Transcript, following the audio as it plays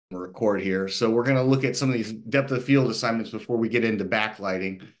record here. So we're going to look at some of these depth of field assignments before we get into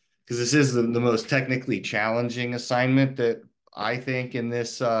backlighting, because this is the most technically challenging assignment that I think in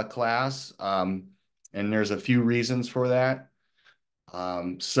this class. And there's a few reasons for that.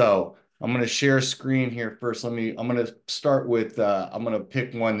 So I'm going to share a screen here first. I'm going to start with, I'm going to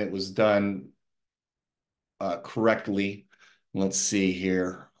pick one that was done correctly. Let's see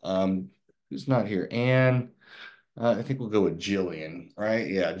here. Who's not here? Anne. I think we'll go with Jillian, right?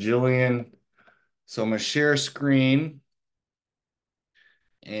 Yeah, Jillian. So I'm going to share screen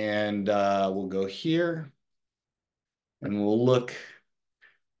and we'll go here and we'll look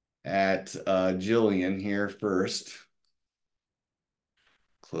at Jillian here first.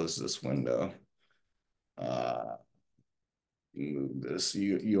 Close this window. Uh, Move this.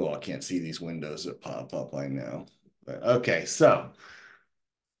 You all can't see these windows that pop up, I know. But, okay, so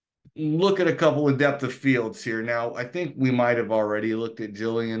look at a couple of depth of fields here. Now, I think we might have already looked at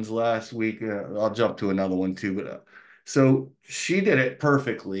Jillian's last week. I'll jump to another one too. But so she did it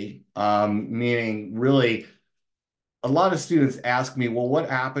perfectly, meaning really a lot of students ask me, well, what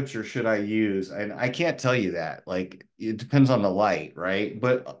aperture should I use? And I can't tell you that. Like, it depends on the light, right?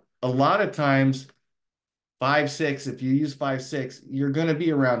 But a lot of times, 5.6, if you use 5.6, you're going to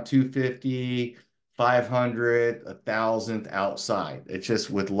be around 250, 500, 1,000th outside. It's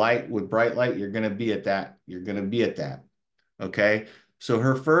just with light, with bright light, you're going to be at that. You're going to be at that. Okay. So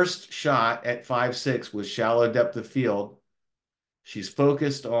her first shot at 5.6 was shallow depth of field. She's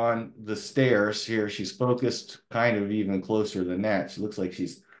focused on the stairs here. She's focused kind of even closer than that. She looks like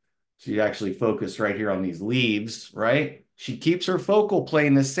she's actually focused right here on these leaves, right? She keeps her focal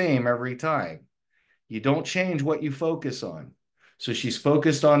plane the same every time. You don't change what you focus on. So she's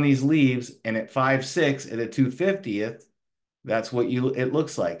focused on these leaves, and at 5.6 at a 250th, that's what it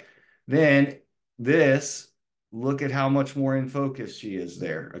looks like. Then this, look at how much more in focus she is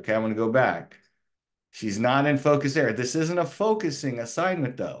there. Okay, I'm going to go back. She's not in focus there. This isn't a focusing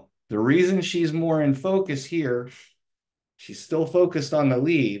assignment, though. The reason she's more in focus here, she's still focused on the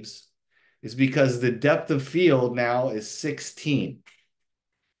leaves, is because the depth of field now is 16.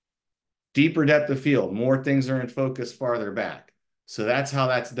 Deeper depth of field, more things are in focus farther back. So that's how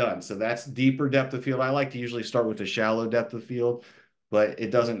that's done. So that's deeper depth of field. I like to usually start with a shallow depth of field, but it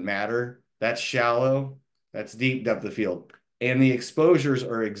doesn't matter. That's shallow, that's deep depth of field. And the exposures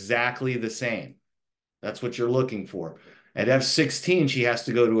are exactly the same. That's what you're looking for. At f16, she has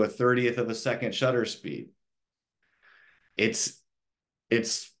to go to a 30th of a second shutter speed. It's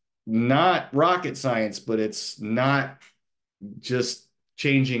it's not rocket science, but it's not just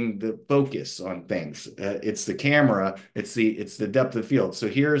changing the focus on things. It's the camera, it's the depth of field. So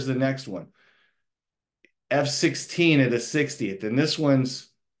here's the next one. F16 at a 60th. And this one's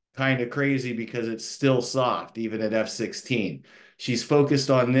kind of crazy because it's still soft, even at F16. She's focused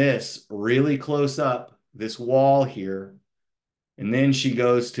on this really close up, this wall here. And then she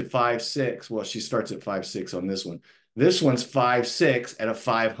goes to 5.6. Well, she starts at 5.6 on this one. This one's 5.6 at a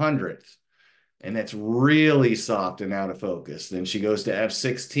 500th. And that's really soft and out of focus. Then she goes to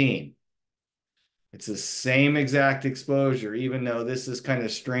F16. It's the same exact exposure, even though this is kind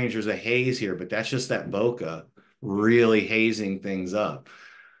of strange. There's a haze here, but that's just that bokeh really hazing things up.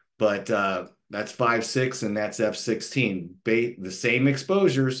 But that's 5.6 and that's F16. The same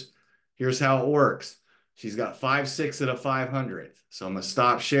exposures. Here's how it works. She's got 5.6 at a 500th. So I'm going to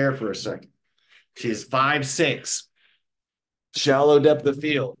stop share for a second. She's 5.6, shallow depth of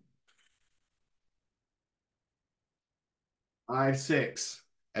field. 5.6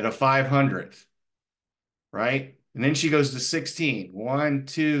 at a 500th. Right? And then she goes to 16. 1,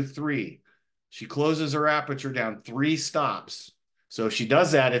 2, 3. She closes her aperture down 3 stops. So if she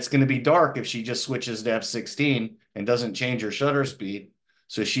does that, it's going to be dark if she just switches to f16 and doesn't change her shutter speed.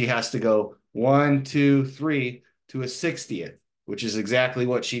 So she has to go 1, 2, 3 to a 60th, which is exactly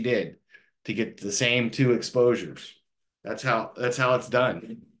what she did to get the same 2 exposures. That's how it's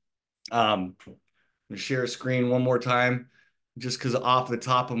done. I'm gonna share a screen one more time, just because off the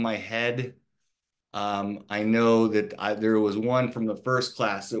top of my head, I know that there was one from the first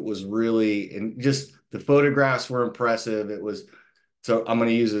class that was really, and just the photographs were impressive. It was, so I'm going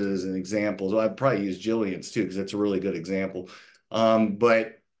to use it as an example. So I'd probably use Jillian's too, because it's a really good example.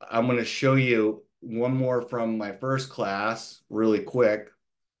 But I'm going to show you one more from my first class really quick.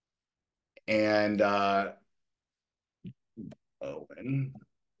 And Owen.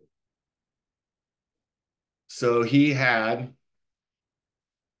 So he had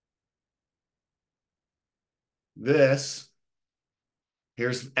this.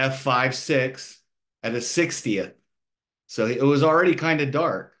 Here's F5.6 at a 60th. So it was already kind of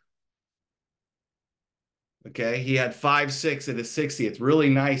dark. Okay, he had 5.6 at a 60th. Really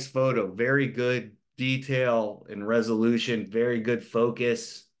nice photo, very good detail and resolution, very good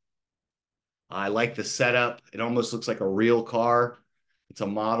focus. I like the setup. It almost looks like a real car. It's a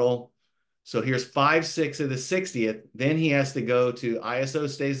model. So here's 5.6 at the 60th. Then he has to go to ISO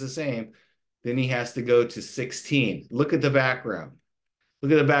stays the same. Then he has to go to 16. Look at the background.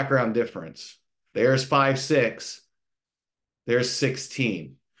 Look at the background difference. There's 5.6. There's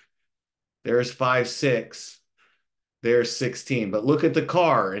 16. There's 5.6. There's 16. But look at the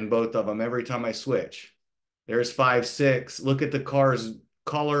car in both of them every time I switch. There's 5.6. Look at the car's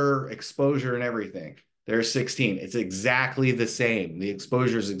color, exposure, and everything. There's 16. It's exactly the same. The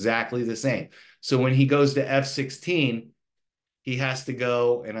exposure is exactly the same. So when he goes to F16, he has to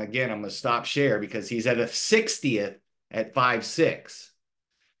go, and again, I'm going to stop share because he's at a 60th at 5.6.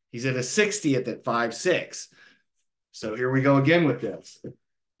 He's at a 60th at 5.6. So here we go again with this.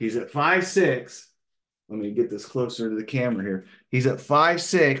 He's at 5.6. Let me get this closer to the camera here. He's at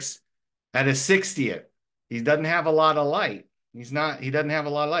 5.6 at a 60th. He doesn't have a lot of light. He doesn't have a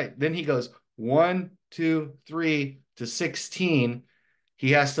lot of light. Then he goes 1, 2, 3 to 16.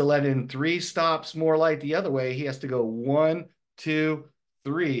 He has to let in 3 stops more light the other way. He has to go 1, 2,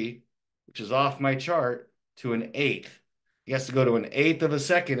 3, which is off my chart, to an eighth. He has to go to an eighth of a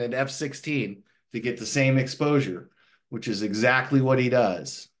second at F16 to get the same exposure, which is exactly what he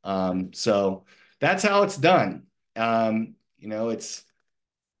does. So that's how it's done. It's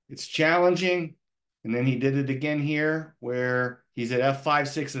challenging. And then he did it again here where he's at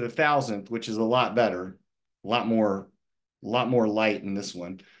F5.6 at 1,000th, which is a lot better, a lot more light in this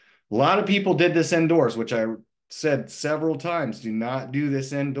one. A lot of people did this indoors, which I said several times, do not do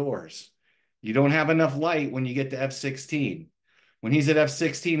this indoors. You don't have enough light when you get to F16. When he's at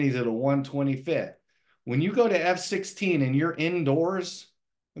F16, he's at a 125th. When you go to F16 and you're indoors,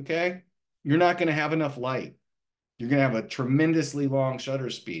 okay, you're not going to have enough light. You're going to have a tremendously long shutter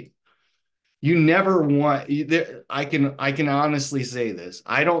speed. You never want, I can honestly say this.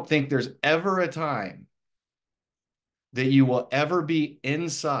 I don't think there's ever a time that you will ever be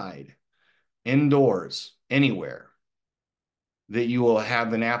inside, indoors, anywhere, that you will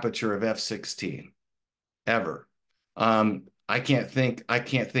have an aperture of f16 ever. I can't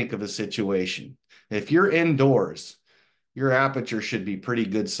think of a situation. If you're indoors, your aperture should be pretty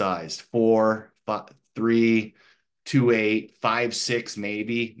good sized. 4, 5, 3, 2.8, 5.6,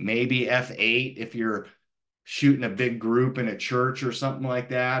 maybe f8 if you're shooting a big group in a church or something like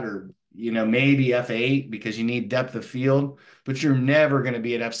that, or maybe f8 because you need depth of field, but you're never going to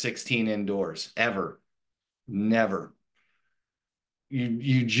be at f16 indoors ever. Never.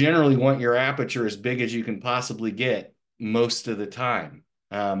 You generally want your aperture as big as you can possibly get most of the time.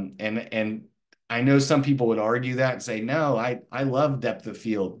 And I know some people would argue that and say, no, I love depth of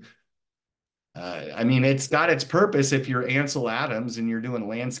field. I mean, it's got its purpose if you're Ansel Adams and you're doing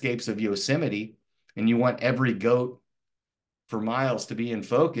landscapes of Yosemite and you want every goat for miles to be in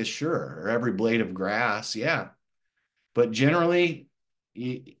focus, sure, or every blade of grass, yeah. But generally,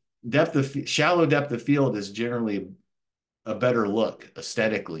 shallow depth of field is generally a better look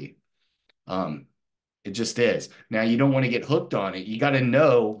aesthetically. Um, it just is. Now, you don't want to get hooked on it. You got to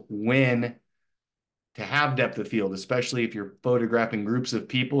know when to have depth of field, especially if you're photographing groups of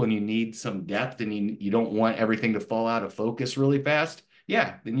people and you need some depth and you don't want everything to fall out of focus really fast.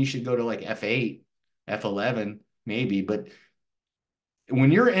 Yeah, then you should go to like f8, f11, maybe. But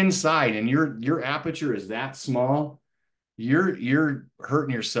when you're inside and your aperture is that small, you're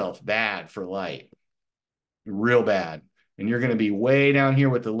hurting yourself bad for light, real bad. And you're going to be way down here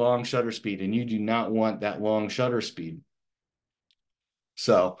with the long shutter speed, and you do not want that long shutter speed.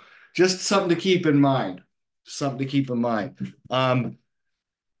 So just something to keep in mind. Something to keep in mind. The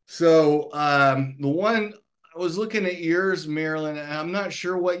one I was looking at yours, Marilyn, and I'm not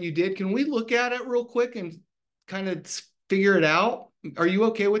sure what you did. Can we look at it real quick and kind of figure it out? Are you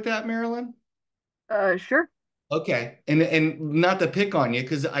okay with that, Marilyn? Sure. Okay. And not to pick on you,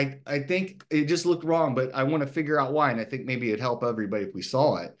 because I think it just looked wrong, but I want to figure out why. And I think maybe it'd help everybody if we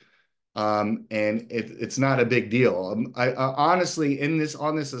saw it. And it's not a big deal. I honestly,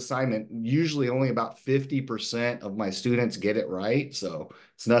 on this assignment, usually only about 50% of my students get it right. So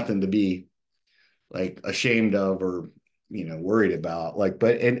it's nothing to be like ashamed of or worried about.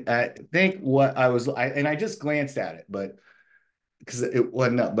 And I think I just glanced at it, but because it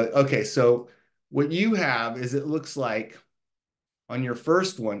wasn't up. But okay, so what you have is it looks like on your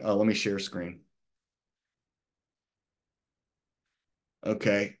first one. Oh, let me share screen.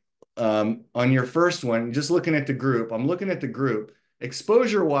 Okay. On your first one, just looking at the group, I'm looking at the group.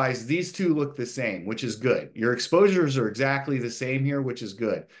 Exposure wise, these two look the same, which is good. Your exposures are exactly the same here, which is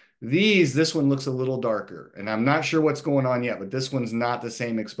good. This one looks a little darker, and I'm not sure what's going on yet, but this one's not the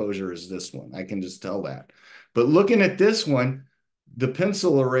same exposure as this one. I can just tell that. But looking at this one, the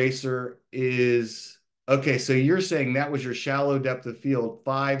pencil eraser is okay. So you're saying that was your shallow depth of field,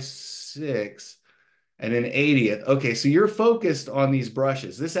 5.6 and an 80th. Okay, so you're focused on these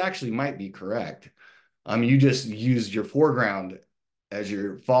brushes. This actually might be correct. You just used your foreground as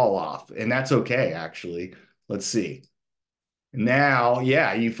your fall off, and that's okay, actually. Let's see. Now,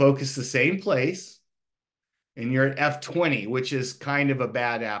 yeah, you focus the same place and you're at f20, which is kind of a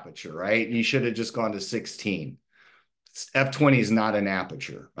bad aperture, right? You should have just gone to 16. F20 is not an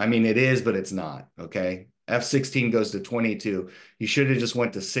aperture. I mean, it is, but it's not, okay? F16 goes to 22. You should have just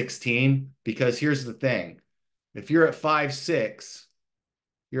went to 16 because here's the thing. If you're at 5.6,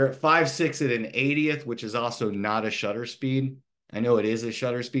 you're at 5.6 at an 80th, which is also not a shutter speed. I know it is a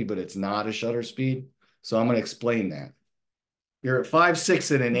shutter speed, but it's not a shutter speed. So I'm going to explain that. You're at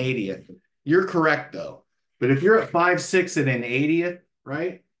 5.6 at an 80th. You're correct, though. But if you're at 5.6 at an 80th,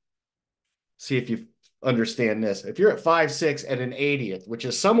 right? See if you understand this. If you're at 5.6 at an 80th, which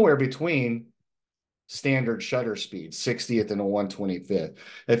is somewhere between standard shutter speed, 60th and a 125th.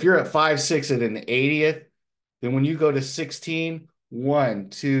 If you're at 5.6 at an 80th, then when you go to 16, 1,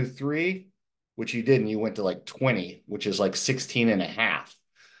 2, 3, which you didn't, you went to like 20, which is like 16 and a half.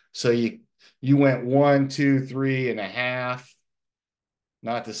 So you went 1, 2, 3 and a half,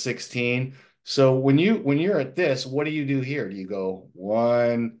 not to 16. So when you're at this, what do you do here? Do you go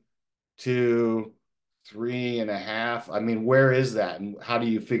 1, 2, 3 and a half? I mean, where is that? And how do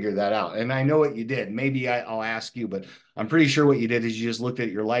you figure that out? And I know what you did. Maybe I'll ask you, but I'm pretty sure what you did is you just looked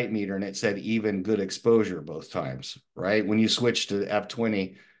at your light meter and it said even good exposure both times, right? When you switched to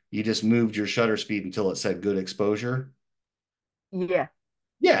f20, you just moved your shutter speed until it said good exposure. Yeah.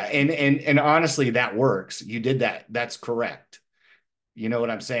 Yeah, and honestly, that works. You did that. That's correct. You know what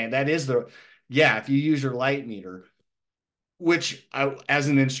I'm saying? That is yeah, if you use your light meter, which as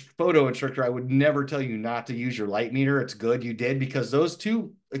an photo instructor, I would never tell you not to use your light meter. It's good you did because those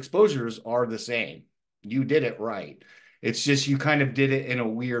two exposures are the same. You did it right. It's just you kind of did it in a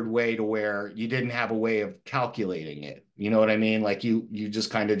weird way to where you didn't have a way of calculating it. You know what I mean? Like you just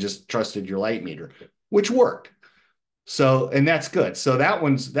kind of just trusted your light meter, which worked. So, and that's good. So that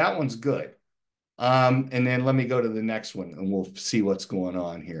one's good. And then let me go to the next one and we'll see what's going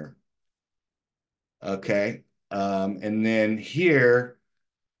on here. Okay. And then here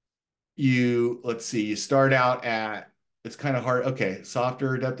let's see, you start out at, it's kind of hard. Okay.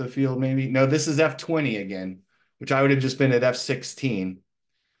 Softer depth of field, maybe. No, this is F20 again, which I would have just been at F16.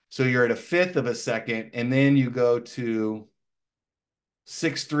 So you're at a fifth of a second. And then you go to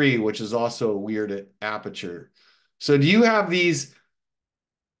 6.3, which is also a weird aperture. So do you have these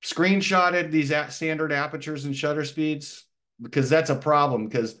screenshotted these standard apertures and shutter speeds? Because that's a problem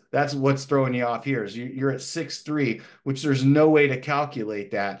because that's what's throwing you off here is you're at 6.3, which there's no way to calculate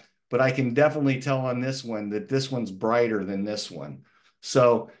that, but I can definitely tell on this one that this one's brighter than this one.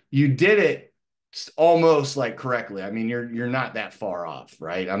 So you did it almost like correctly. I mean, you're not that far off,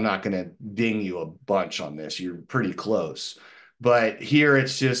 right? I'm not going to ding you a bunch on this. You're pretty close. But here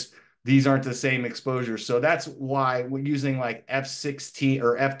it's just these aren't the same exposure. So that's why we're using like F16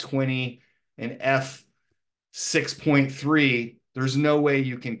 or F20 and F6.3. There's no way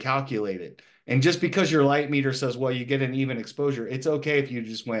you can calculate it. And just because your light meter says, well, you get an even exposure, it's okay if you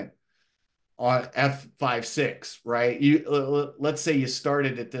just went on F5.6, right? Let's say you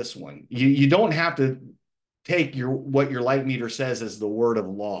started at this one. You don't have to take what your light meter says as the word of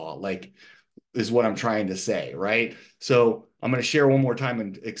law. Like is what I'm trying to say, right? So I'm going to share one more time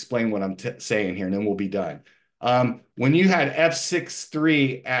and explain what I'm saying here, and then we'll be done. When you had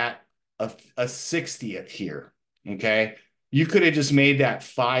F6.3 at a 60th here, okay, you could have just made that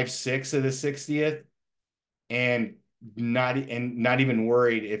 5.6 at a 60th and not even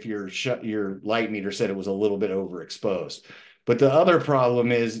worried if your light meter said it was a little bit overexposed. But the other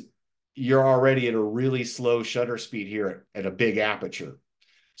problem is you're already at a really slow shutter speed here at a big aperture.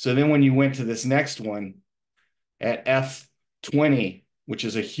 So then when you went to this next one at f20, which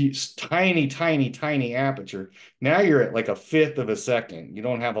is a huge, tiny, tiny, tiny aperture, now you're at like a fifth of a second. You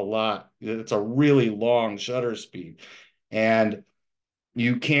don't have a lot. It's a really long shutter speed. And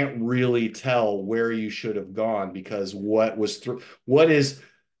you can't really tell where you should have gone because what is,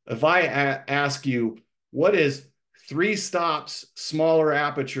 if I ask you, what is 3 stops smaller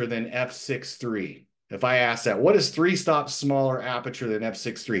aperture than f6.3? If I ask that, what is 3 stops smaller aperture than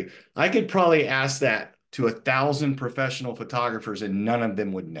f6.3? I could probably ask that to 1,000 professional photographers and none of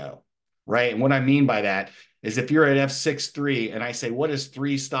them would know, right? And what I mean by that is if you're at f6.3 and I say, what is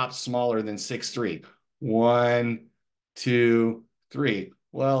 3 stops smaller than 6.3? 1, 2, 3.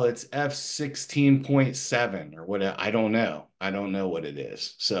 Well, it's F16.7 or what, I don't know. I don't know what it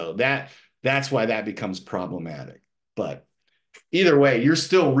is. So that's why that becomes problematic. But either way, you're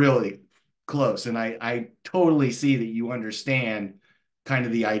still really close. And I totally see that you understand kind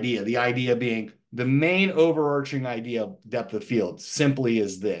of the idea. The idea being the main overarching idea of depth of field simply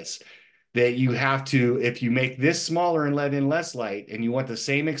is this, that you have to, if you make this smaller and let in less light and you want the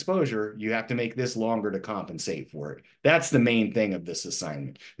same exposure, you have to make this longer to compensate for it. That's the main thing of this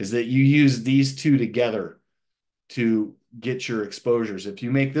assignment, is that you use these two together to get your exposures. If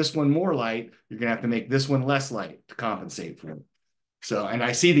you make this one more light, you're going to have to make this one less light to compensate for it. So, and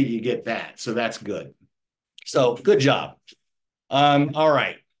I see that you get that. So that's good. So good job. All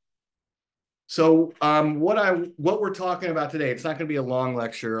right. So what we're talking about today, it's not going to be a long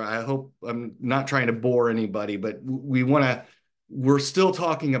lecture. I hope I'm not trying to bore anybody, but we're still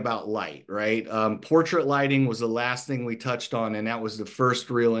talking about light, right? Portrait lighting was the last thing we touched on, and that was the first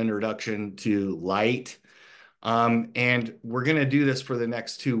real introduction to light. And we're going to do this for the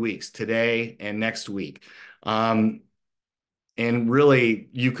next 2 weeks, today and next week. And really,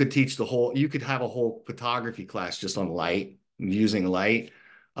 you could have a whole photography class just on light, using light,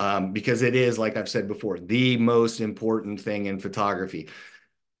 because it is, like I've said before, the most important thing in photography.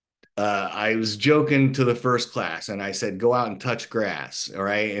 I was joking to the first class and I said, go out and touch grass. All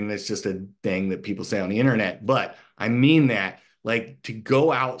right. And it's just a thing that people say on the internet, but I mean that, like, to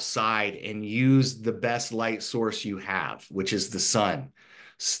go outside and use the best light source you have, which is the sun.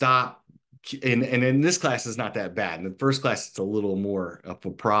 Stop. And in this class, it's not that bad. In the first class, it's a little more of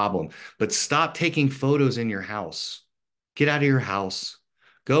a problem, but stop taking photos in your house. Get out of your house.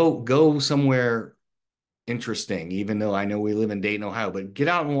 Go somewhere interesting, even though I know we live in Dayton, Ohio, but get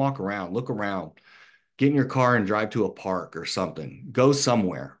out and walk around, look around, get in your car and drive to a park or something. Go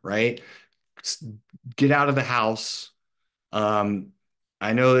somewhere, right? Get out of the house. Um,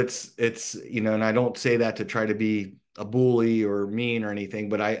 I know and I don't say that to try to be a bully or mean or anything,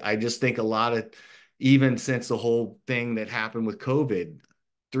 but I just think a lot of, even since the whole thing that happened with COVID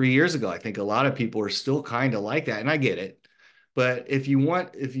 3 years ago, I think a lot of people are still kind of like that, and I get it. But if you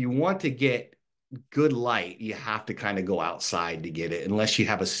want to get good light, you have to kind of go outside to get it, unless you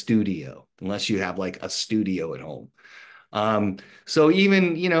have a studio, unless you have like a studio at home. Um, so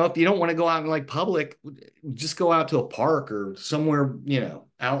even, if you don't want to go out in like public, just go out to a park or somewhere,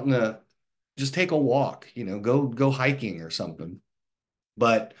 out in just take a walk, go hiking or something.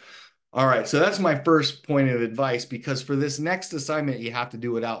 But all right, so that's my first point of advice, because for this next assignment, you have to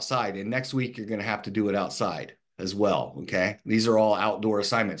do it outside. And next week, you're going to have to do it outside as well. Okay. These are all outdoor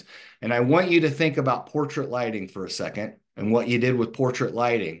assignments. And I want you to think about portrait lighting for a second and what you did with portrait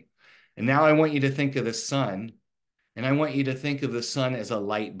lighting. And now I want you to think of the sun, and I want you to think of the sun as a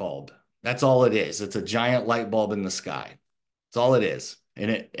light bulb. That's all it is. It's a giant light bulb in the sky. That's all it is. And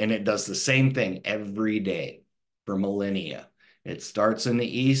it does the same thing every day for millennia. It starts in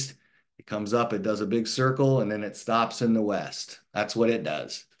the east, it comes up, it does a big circle, and then it stops in the west. That's what it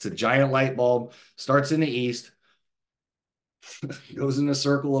does. It's a giant light bulb, starts in the east, goes in a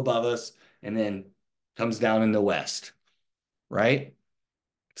circle above us, and then comes down in the west, right?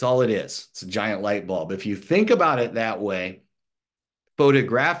 That's all it is. It's a giant light bulb. If you think about it that way,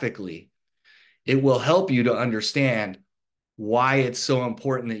 photographically, it will help you to understand why it's so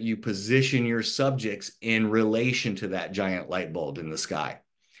important that you position your subjects in relation to that giant light bulb in the sky.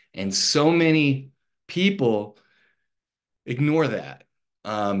 And so many people ignore that.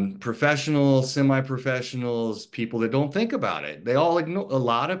 Professionals, semi-professionals, people that don't think about it. A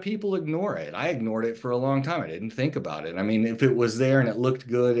lot of people ignore it. I ignored it for a long time. I didn't think about it. I mean, if it was there and it looked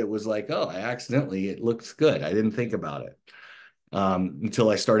good, it was like, oh, it looks good. I didn't think about it until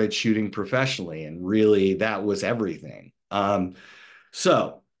I started shooting professionally. And really, that was everything.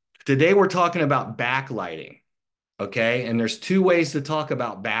 So today we're talking about backlighting. Okay. And there's two ways to talk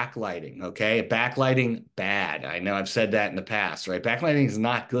about backlighting. Okay. Backlighting, bad. I know I've said that in the past, right? Backlighting is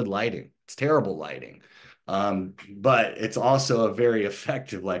not good lighting. It's terrible lighting. But it's also a very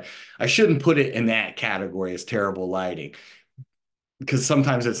effective light. I shouldn't put it in that category as terrible lighting, because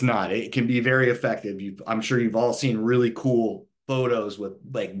sometimes it's not. It can be very effective. I'm sure you've all seen really cool photos with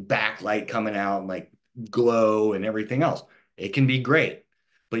like backlight coming out and like glow and everything else. It can be great,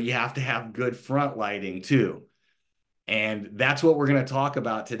 but you have to have good front lighting too. And that's what we're going to talk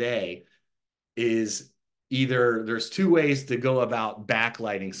about today. Is either there's two ways to go about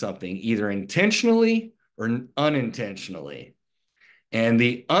backlighting something, either intentionally or unintentionally. And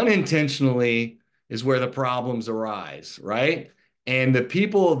the unintentionally is where the problems arise, right? And the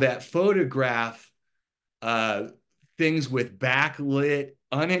people that photograph uh, things with backlit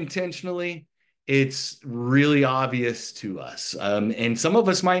unintentionally It's really obvious to us. And some of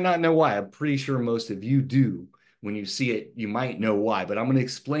us might not know why. I'm pretty sure most of you do. When you see it, you might know why, but I'm going to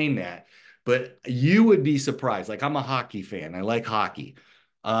explain that. But you would be surprised. Like, I'm a hockey fan, I like hockey.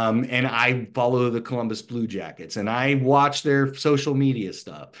 And I follow the Columbus Blue Jackets and I watch their social media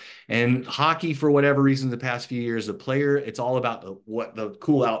stuff. And hockey, for whatever reason, the past few years, the player, it's all about what the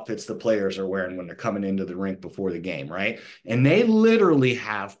cool outfits the players are wearing when they're coming into the rink before the game, right? And they literally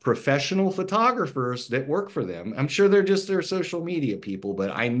have professional photographers that work for them. I'm sure they're just their social media people,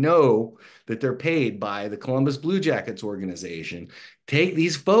 but I know that they're paid by the Columbus Blue Jackets organization. Take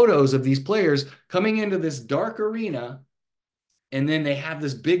these photos of these players coming into this dark arena, and then they have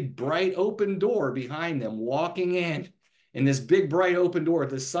this big bright open door behind them walking in, and this big bright open door with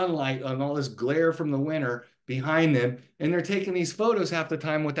the sunlight and all this glare from the winter behind them, and they're taking these photos half the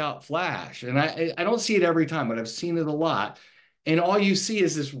time without flash. And I don't see it every time, but I've seen it a lot. And all you see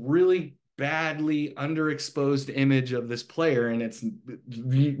is this really badly underexposed image of this player, and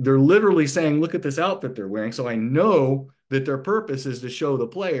they're literally saying, look at this outfit they're wearing. So I know that their purpose is to show the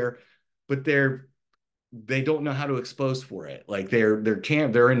player, but they don't know how to expose for it. Like they're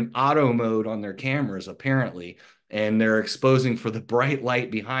in auto mode on their cameras apparently, and they're exposing for the bright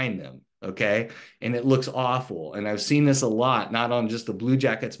light behind them. Okay, and it looks awful. And I've seen this a lot, not on just the Blue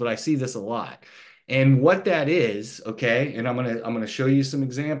Jackets, but I see this a lot. And what that is, okay, and I'm gonna show you some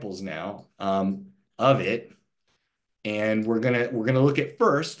examples now of it. And we're gonna look at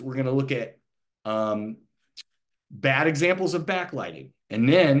first. We're gonna look at um, bad examples of backlighting. And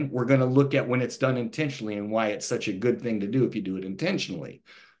then we're going to look at when it's done intentionally and why it's such a good thing to do if you do it intentionally.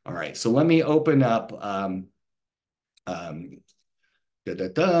 All right, so let me open up um,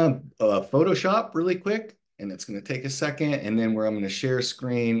 Photoshop really quick, and it's going to take a second, and then where I'm going to share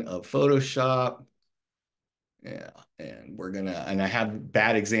screen of Photoshop. Yeah, and and I have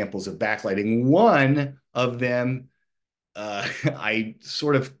bad examples of backlighting. One of them I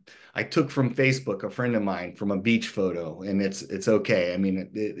sort of I took from Facebook, a friend of mine, from a beach photo, and it's okay. I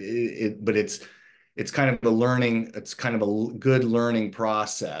mean, but it's kind of a learning. It's kind of a good learning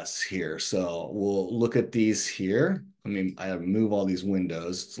process here. So we'll look at these here. I mean, I move all these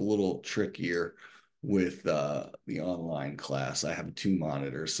windows. It's a little trickier with the online class. I have two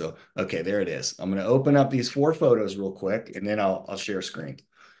monitors. So okay, there it is. I'm going to open up these four photos real quick, and then I'll share screen.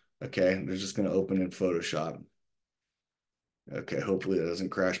 Okay, they're just going to open in Photoshop. Okay, hopefully that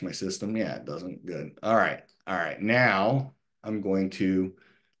doesn't crash my system. Yeah, it doesn't. Good. All right. All right. Now I'm going to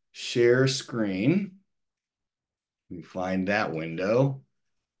share screen. Let me find that window.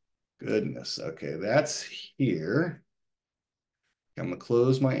 Goodness. Okay, that's here. I'm gonna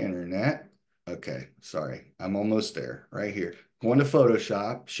close my internet. Okay, sorry. I'm almost there. Right here. Going to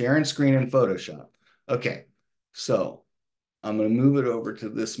Photoshop, sharing screen in Photoshop. Okay, so I'm going to move it over to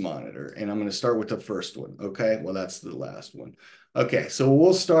this monitor, and I'm going to start with the first one. Okay, well, that's the last one. Okay, so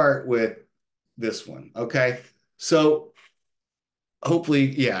we'll start with this one. Okay, so hopefully,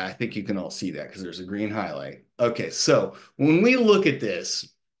 yeah, I think you can all see that because there's a green highlight. Okay, so when we look at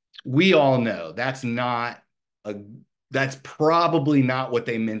this, we all know a that's probably not what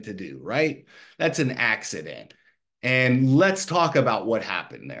they meant to do, right? That's an accident. And let's talk about what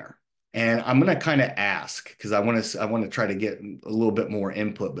happened there. And I'm going to kind of ask because I want to try to get a little bit more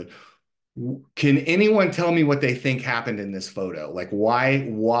input, but can anyone tell me what they think happened in this photo? Like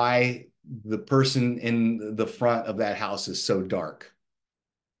why the person in the front of that house is so dark?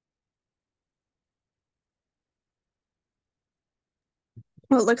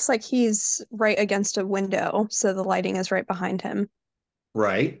 Well, it looks like he's right against a window, so the lighting is right behind him.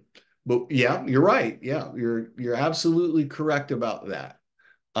 Right? But yeah, you're right. Yeah, you're absolutely correct about that.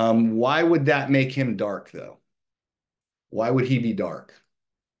 Why would that make him dark though? Why would he be dark?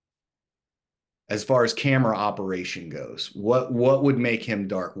 As far as camera operation goes, what would make him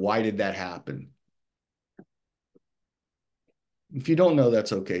dark? Why did that happen? If you don't know,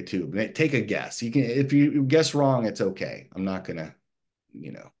 that's okay too. Take a guess. You can if you guess wrong, it's okay. I'm not gonna,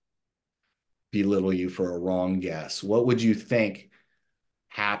 you know, belittle you for a wrong guess. What would you think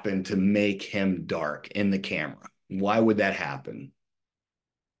happened to make him dark in the camera? Why would that happen?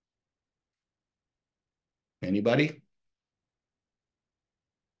 Anybody?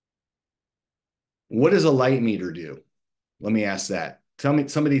 What does a light meter do? Let me ask that.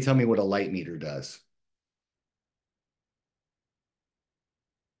 Somebody tell me what a light meter does.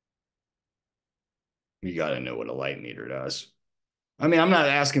 You got to know what a light meter does. I mean, I'm not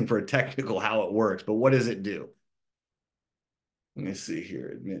asking for a technical how it works, but what does it do? Let me see here.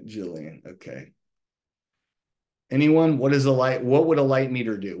 Admit Jillian. Okay. Anyone? What would a light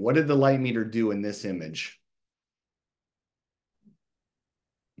meter do? What did the light meter do in this image?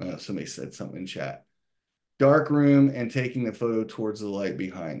 Somebody said something in chat. Dark room and taking the photo towards the light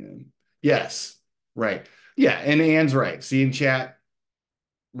behind them. Yes, right. Yeah, and Anne's right. See in chat,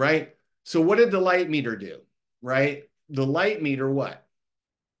 right? So what did the light meter do? Right? The light meter, what?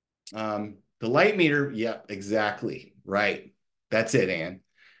 The light meter, yep, exactly. Right. That's it, Anne.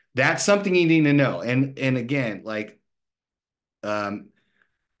 That's something you need to know. And again, like um,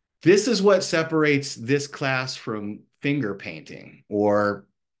 this is what separates this class from finger painting or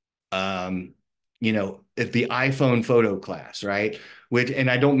um, at the iPhone photo class, right? Which, and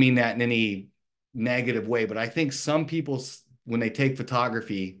I don't mean that in any negative way, but I think some people, when they take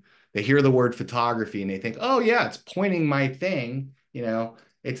photography, they hear the word photography and they think, oh, yeah, it's pointing my thing,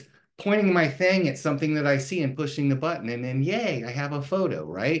 it's pointing my thing at something that I see and pushing the button, and then, yay, I have a photo,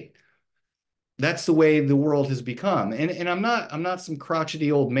 right? That's the way the world has become. And I'm not some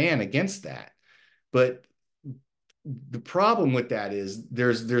crotchety old man against that. But the problem with that is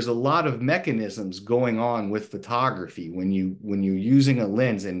there's a lot of mechanisms going on with photography when you're using a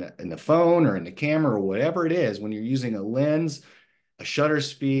lens in the phone or in the camera or whatever it is, when you're using a lens, a shutter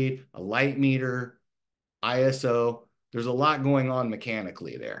speed, a light meter, ISO. There's a lot going on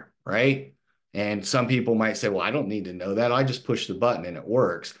mechanically there, right? And some people might say, well, I don't need to know that. I just push the button and it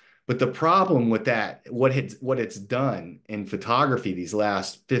works. But the problem with that, what it's done in photography these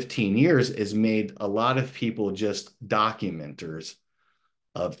last 15 years is made a lot of people just documenters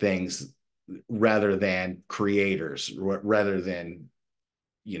of things rather than creators, rather than,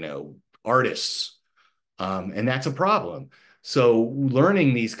 you know, artists. And that's a problem. So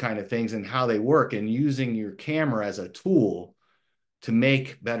learning these kind of things and how they work and using your camera as a tool to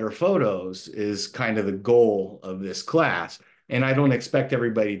make better photos is kind of the goal of this class. And I don't expect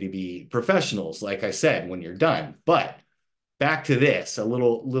everybody to be professionals, like I said, when you're done. But back to this, a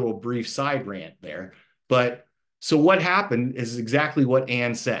little brief side rant there. But so what happened is exactly what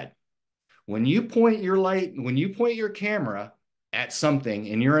Anne said. When you point your camera at something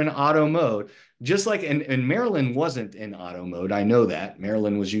and you're in auto mode, just like, and Marilyn wasn't in auto mode. I know that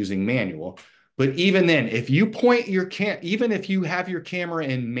Marilyn was using manual. But even then, if you point your even if you have your camera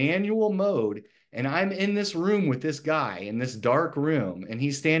in manual mode, and I'm in this room with this guy in this dark room, and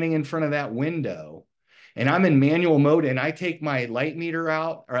he's standing in front of that window, and I'm in manual mode, and I take my light meter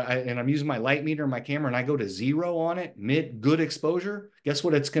out, and I'm using my light meter in my camera, and I go to 0 on it, mid good exposure, guess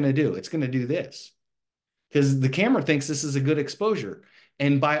what it's going to do? It's going to do this because the camera thinks this is a good exposure.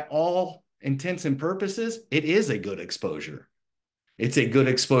 And by all intents and purposes, it is a good exposure. It's a good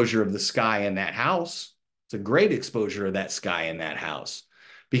exposure of the sky in that house. It's a great exposure of that sky in that house.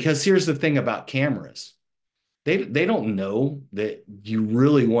 Because here's the thing about cameras. They don't know that you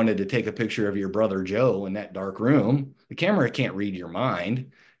really wanted to take a picture of your brother Joe in that dark room. The camera can't read your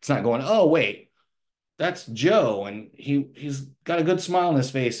mind. It's not going, oh, wait, that's Joe, and he's got a good smile on his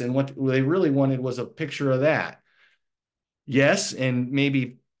face, and what they really wanted was a picture of that. Yes, and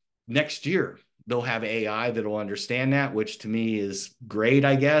maybe next year they'll have AI that'll understand that, which to me is great,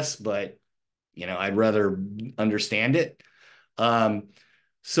 I guess, but I'd rather understand it. Um,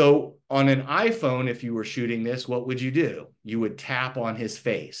 so on an iPhone, if you were shooting this, what would you do? You would tap on his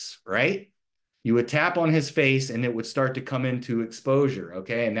face, right? You would tap on his face and it would start to come into exposure.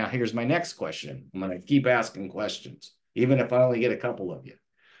 Okay. And now here's my next question. I'm going to keep asking questions, even if I only get a couple of you.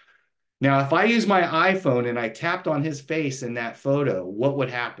 Now, if I use my iPhone and I tapped on his face in that photo, what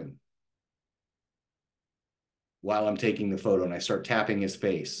would happen while I'm taking the photo and I start tapping his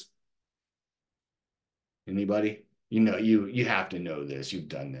face? Anybody? You have to know this. You've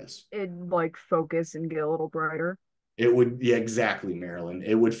done this. It'd like focus and get a little brighter. It would, yeah, exactly, Marilyn.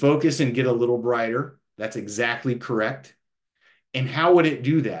 It would focus and get a little brighter. That's exactly correct. And how would it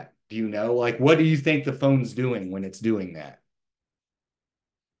do that? Do you know? Like, what do you think the phone's doing when it's doing that?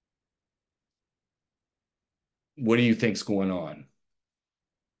 What do you think's going on?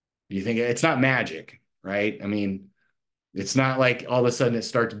 Do you think it's not magic, right? I mean, it's not like all of a sudden it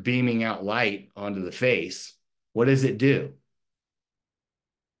starts beaming out light onto the face. What does it do?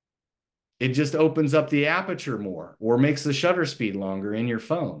 It just opens up the aperture more or makes the shutter speed longer in your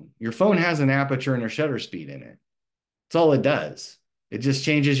phone. Your phone has an aperture and a shutter speed in it. That's all it does. It just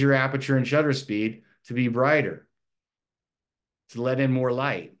changes your aperture and shutter speed to be brighter, to let in more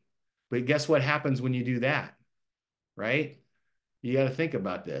light. But guess what happens when you do that, right? You got to think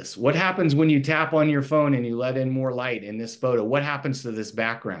about this. What happens when you tap on your phone and you let in more light in this photo? What happens to this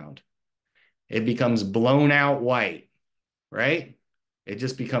background? It becomes blown out white, right? It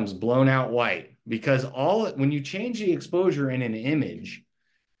just becomes blown out white because when you change the exposure in an image,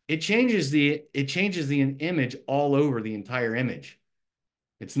 it changes the image all over the entire image.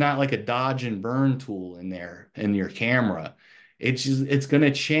 It's not like a dodge and burn tool in there in your camera. It's going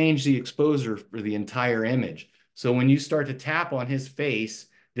to change the exposure for the entire image. So when you start to tap on his face,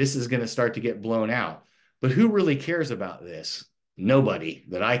 this is going to start to get blown out. But who really cares about this? Nobody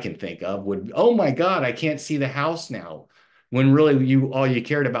that I can think of would, oh my God, I can't see the house now. When really all you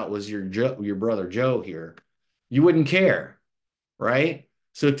cared about was your brother Joe here. You wouldn't care, right?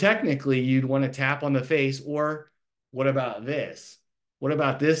 So technically you'd want to tap on the face, or what about this? What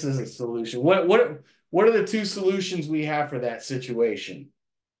about this as a solution? What are the two solutions we have for that situation?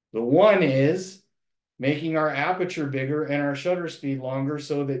 The one is making our aperture bigger and our shutter speed longer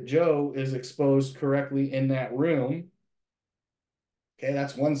so that Joe is exposed correctly in that room. Okay,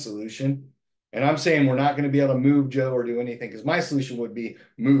 that's one solution. And I'm saying we're not going to be able to move Joe or do anything, because my solution would be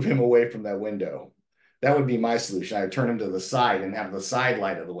move him away from that window. That would be my solution. I would turn him to the side and have the side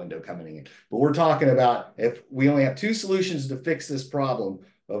light of the window coming in. But we're talking about if we only have two solutions to fix this problem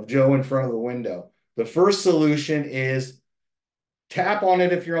of Joe in front of the window. The first solution is tap on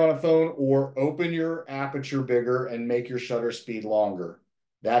it if you're on a phone, or open your aperture bigger and make your shutter speed longer.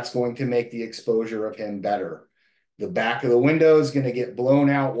 That's going to make the exposure of him better. The back of the window is going to get blown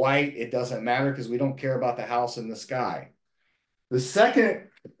out white. It doesn't matter because we don't care about the house in the sky. The second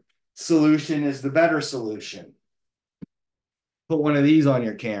solution is the better solution. Put one of these on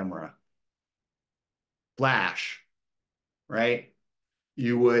your camera. Flash, right?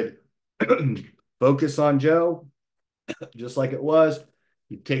 You would focus on Joe just like it was.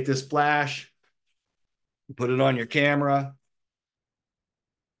 You take this flash, put it on your camera,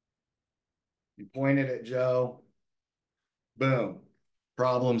 you point it at Joe, boom,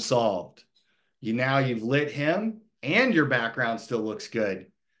 problem solved. You've lit him and your background still looks good.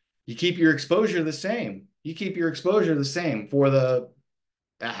 You keep your exposure the same. You keep your exposure the same for the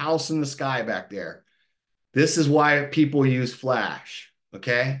house in the sky back there. This is why people use flash,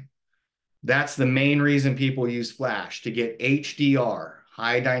 okay? That's the main reason people use flash, to get HDR,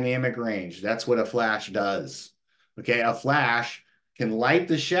 high dynamic range. That's what a flash does. Okay, a flash can light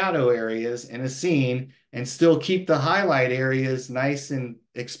the shadow areas in a scene and still keep the highlight areas nice and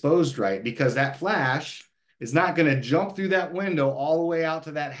exposed right, because that flash is not going to jump through that window all the way out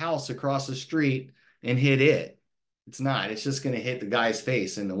to that house across the street and hit it. It's not. It's just going to hit the guy's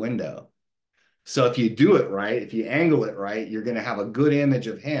face in the window. So if you do it right, if you angle it right, you're going to have a good image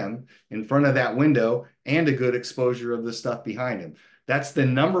of him in front of that window and a good exposure of the stuff behind him. That's the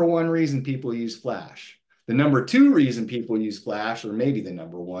number one reason people use flash. The number two reason people use flash, or maybe the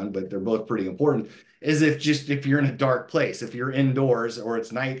number one, but they're both pretty important, is if you're in a dark place, if you're indoors or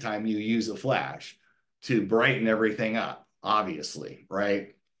it's nighttime, you use a flash to brighten everything up, obviously,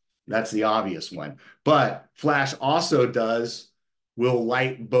 right? That's the obvious one. But flash also will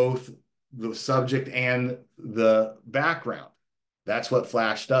light both the subject and the background. That's what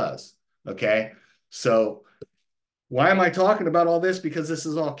flash does. Okay. So why am I talking about all this? Because this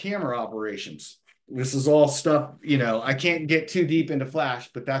is all camera operations. This is all stuff, I can't get too deep into flash,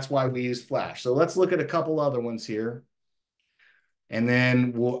 but that's why we use flash. So let's look at a couple other ones here. And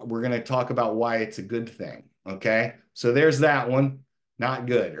then we're going to talk about why it's a good thing. Okay. So there's that one. Not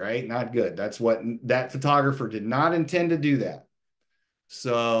good, right? Not good. That's what that photographer did not intend to do that.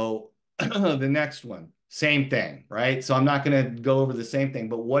 So the next one, same thing, right? So I'm not going to go over the same thing,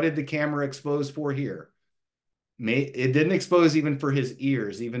 but what did the camera expose for here? It didn't expose even for his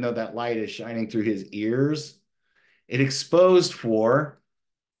ears, even though that light is shining through his ears. It exposed for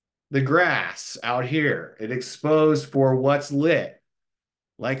the grass out here. It exposed for what's lit.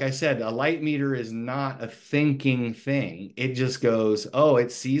 Like I said, a light meter is not a thinking thing. It just goes, oh,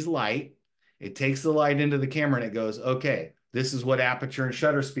 it sees light. It takes the light into the camera and it goes, okay, this is what aperture and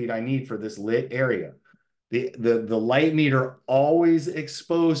shutter speed I need for this lit area. The light meter always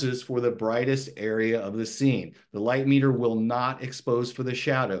exposes for the brightest area of the scene. The light meter will not expose for the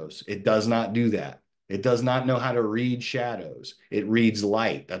shadows. It does not do that. It does not know how to read shadows. It reads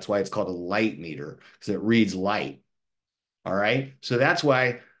light. That's why it's called a light meter, because it reads light. All right. So that's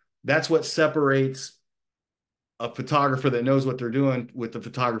what separates a photographer that knows what they're doing with the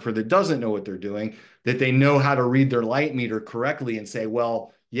photographer that doesn't know what they're doing, that they know how to read their light meter correctly and say,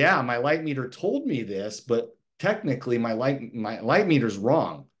 well, yeah, my light meter told me this, but technically my light meter's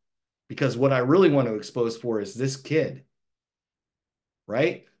wrong, because what I really want to expose for is this kid.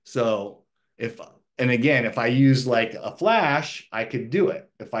 Right. So and again, if I use like a flash, I could do it.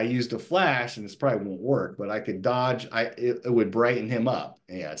 If I used a flash, and this probably won't work, but I could dodge, it would brighten him up.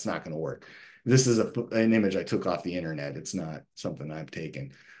 Yeah, it's not going to work. This is an image I took off the internet. It's not something I've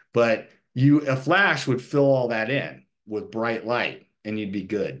taken. But a flash would fill all that in with bright light and you'd be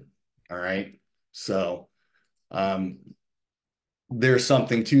good. All right. So there's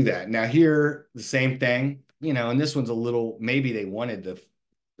something to that. Now here, the same thing. and this one's a little, maybe they wanted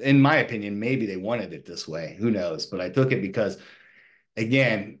in my opinion, maybe they wanted it this way. Who knows? But I took it because,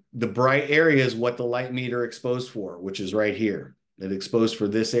 again, the bright area is what the light meter exposed for, which is right here. It exposed for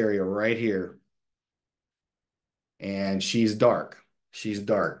this area right here. And she's dark. She's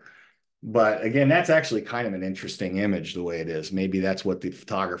dark. But again, that's actually kind of an interesting image the way it is. Maybe that's what the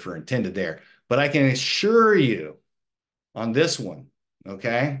photographer intended there. But I can assure you on this one,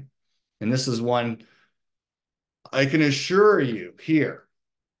 okay? And this is one I can assure you here,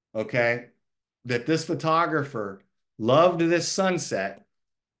 okay, that this photographer loved this sunset,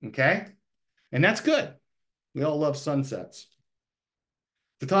 okay? And that's good. We all love sunsets.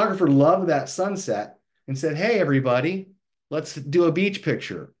 Photographer loved that sunset and said, hey, everybody, let's do a beach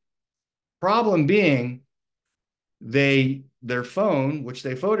picture. Problem being, their phone, which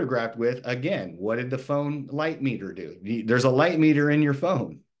they photographed with, again, what did the phone light meter do? There's a light meter in your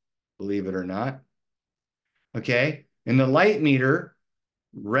phone, believe it or not. Okay. And the light meter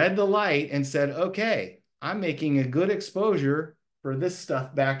read the light and said, okay, I'm making a good exposure for this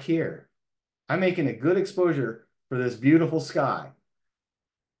stuff back here. I'm making a good exposure for this beautiful sky.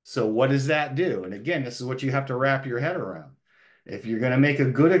 So what does that do? And again, this is what you have to wrap your head around. If you're going to make a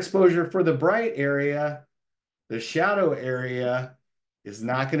good exposure for the bright area, the shadow area is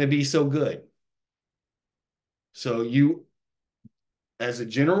not going to be so good. So you, as a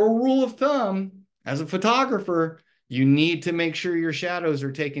general rule of thumb, as a photographer, you need to make sure your shadows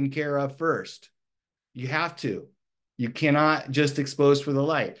are taken care of first. You have to. You cannot just expose for the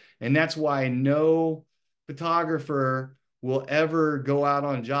light. And that's why no photographer will ever go out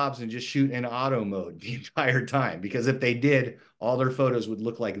on jobs and just shoot in auto mode the entire time. Because if they did, all their photos would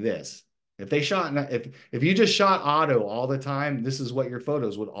look like this. If they shot, if you just shot auto all the time, this is what your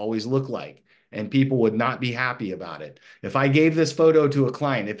photos would always look like. And people would not be happy about it. If I gave this photo to a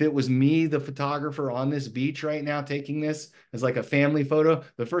client, if it was me, the photographer on this beach right now, taking this as like a family photo,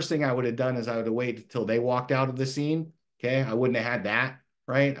 the first thing I would have done is I would have waited till they walked out of the scene. Okay. I wouldn't have had that,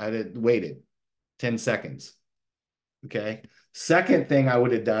 right? I'd have waited 10 seconds. Okay. Second thing I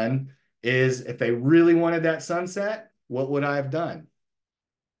would have done is if they really wanted that sunset, what would I have done?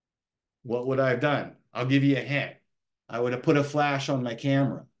 What would I have done? I'll give you a hint. I would have put a flash on my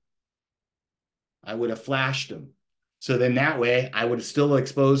camera. I would have flashed them. So then that way I would have still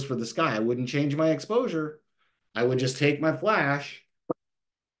exposed for the sky. I wouldn't change my exposure. I would just take my flash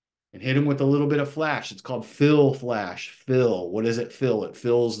and hit him with a little bit of flash. It's called fill flash. Fill. What does it fill? It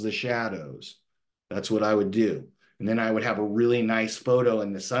fills the shadows. That's what I would do. And then I would have a really nice photo,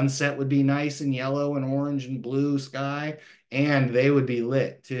 and the sunset would be nice and yellow and orange and blue sky. And they would be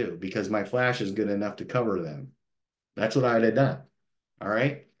lit too, because my flash is good enough to cover them. That's what I would have done. All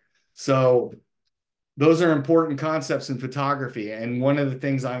right. So those are important concepts in photography. And one of the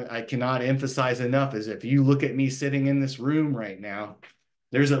things I cannot emphasize enough is if you look at me sitting in this room right now,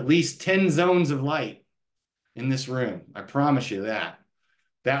 there's at least 10 zones of light in this room. I promise you that.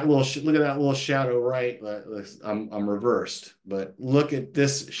 That little, look at that little shadow, right? I'm reversed, but look at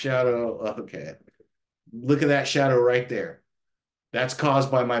this shadow. Okay. Look at that shadow right there. That's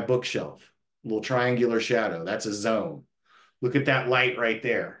caused by my bookshelf. Little triangular shadow. That's a zone. Look at that light right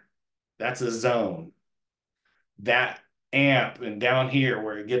there. That's a zone. That amp and down here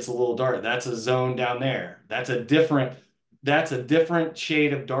where it gets a little dark, that's a zone down there. That's a different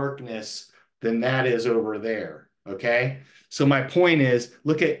shade of darkness than that is over there. Okay. So my point is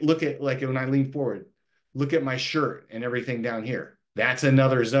look at like when I lean forward, look at my shirt and everything down here. That's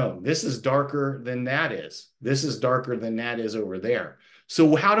another zone. This is darker than that is. This is darker than that is over there.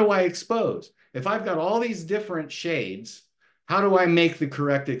 So how do I expose? If I've got all these different shades, how do I make the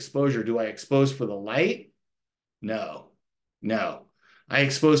correct exposure? Do I expose for the light? No, no. I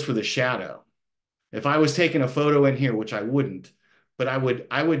expose for the shadow. If I was taking a photo in here, which I wouldn't, but I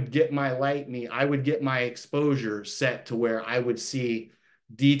would get my I would get my exposure set to where I would see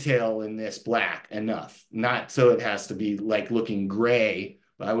detail in this black enough. Not so it has to be like looking gray,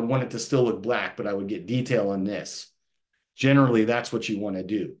 but I would want it to still look black, but I would get detail in this. Generally, that's what you want to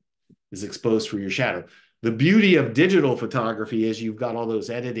do, is expose for your shadow. The beauty of digital photography is you've got all those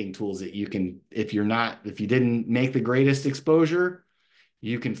editing tools that you can, if you didn't make the greatest exposure,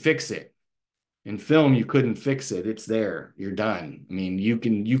 you can fix it. In film, you couldn't fix it. It's there. You're done. I mean, you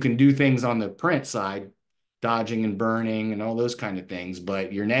can do things on the print side, dodging and burning and all those kind of things,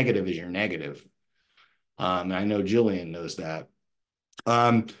 but your negative is your negative. I know Jillian knows that.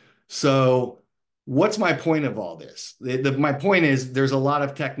 So what's my point of all this? My point is there's a lot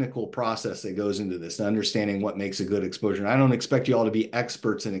of technical process that goes into this, understanding what makes a good exposure. And I don't expect you all to be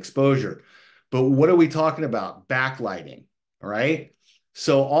experts in exposure, but what are we talking about? Backlighting, all right?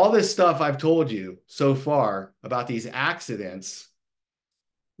 So all this stuff I've told you so far about these accidents,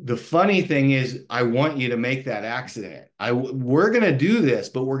 the funny thing is I want you to make that accident. We're going to do this,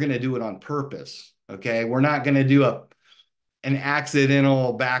 but we're going to do it on purpose. Okay? We're not going to do an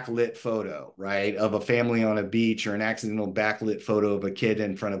accidental backlit photo, right, of a family on a beach, or an accidental backlit photo of a kid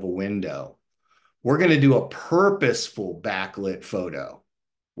in front of a window. We're going to do a purposeful backlit photo.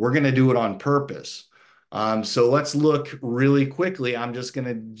 We're going to do it on purpose. So let's look really quickly. I'm just going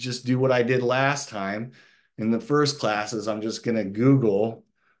to just do what I did last time in the first classes. I'm just going to Google,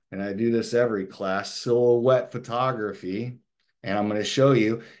 and I do this every class, silhouette photography, and I'm going to show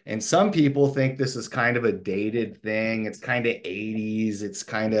you. And some people think this is kind of a dated thing. It's kind of 80s. It's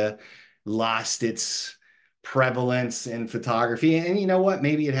kind of lost its prevalence in photography. And you know what?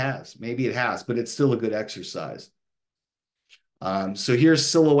 Maybe it has, but it's still a good exercise. So here's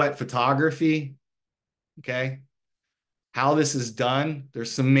silhouette photography. Okay. How this is done.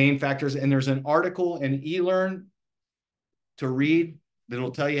 There's some main factors, and there's an article in eLearn to read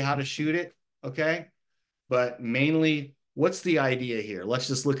that'll tell you how to shoot it. Okay. But mainly, what's the idea here? Let's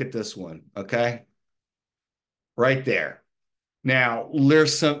just look at this one. Okay. Right there. Now,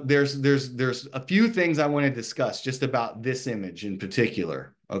 there's a few things I want to discuss just about this image in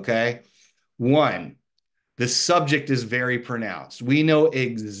particular. Okay. One, the subject is very pronounced. We know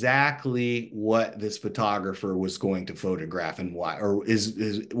exactly what this photographer was going to photograph and why, or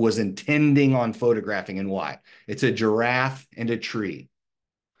was intending on photographing and why. It's a giraffe and a tree.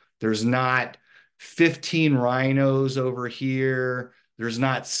 There's not 15 rhinos over here. There's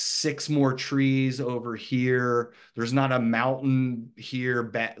not 6 more trees over here. There's not a mountain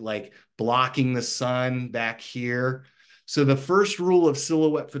here like blocking the sun back here. So the first rule of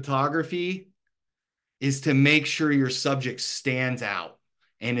silhouette photography is to make sure your subject stands out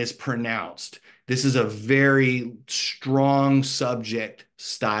and is pronounced. This is a very strong subject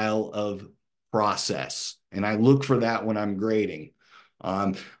style of process, and I look for that when I'm grading.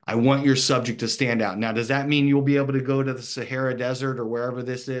 I want your subject to stand out. Now, does that mean you'll be able to go to the Sahara Desert or wherever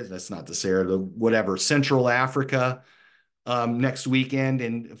this is? That's not the Sahara, whatever, Central Africa next weekend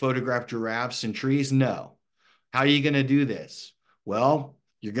and photograph giraffes and trees? No. How are you going to do this? Well,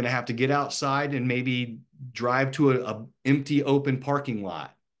 you're going to have to get outside and maybe drive to a empty open parking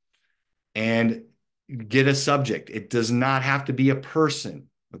lot and get a subject. It does not have to be a person.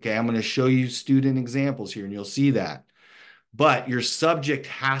 Okay, I'm going to show you student examples here and you'll see that. But your subject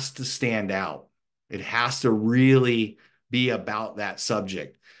has to stand out. It has to really be about that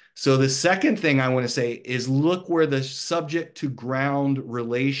subject. So the second thing I want to say is look where the subject to ground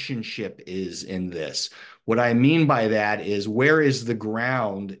relationship is in this. What I mean by that is, where is the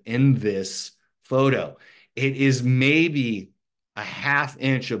ground in this photo? It is maybe a ½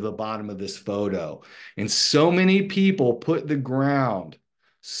 inch of the bottom of this photo. And so many people put the ground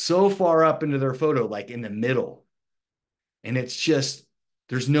so far up into their photo, like in the middle. And it's just,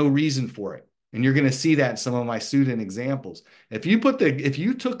 there's no reason for it. And you're going to see that in some of my student examples. If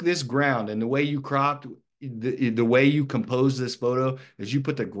you took this ground and the way you cropped, the way you composed this photo is you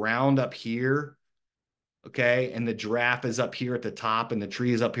put the ground up here, okay, and the giraffe is up here at the top and the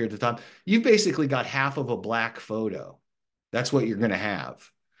tree is up here at the top, you've basically got half of a black photo. That's what you're going to have.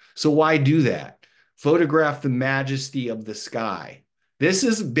 So why do that? Photograph the majesty of the sky. This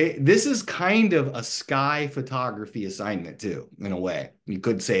is kind of a sky photography assignment too, in a way. You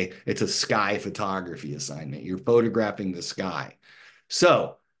could say it's a sky photography assignment. You're photographing the sky.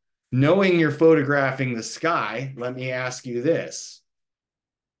 So, knowing you're photographing the sky, let me ask you this.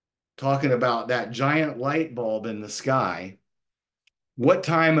 Talking about that giant light bulb in the sky, what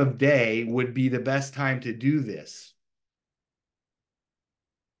time of day would be the best time to do this?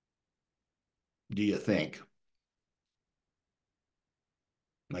 Do you think?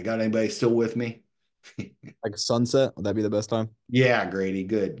 I got anybody still with me? Like sunset, would that be the best time? Yeah, Grady,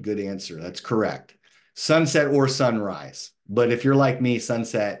 good answer. That's correct. Sunset or sunrise. But if you're like me,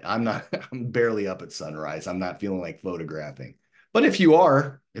 sunset, I'm barely up at sunrise. I'm not feeling like photographing. But if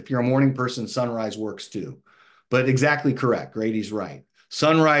you're a morning person, sunrise works too. But exactly correct. Grady's right.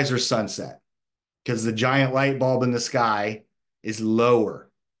 Sunrise or sunset, because the giant light bulb in the sky is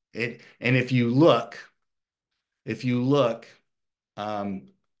lower. And if you look, um,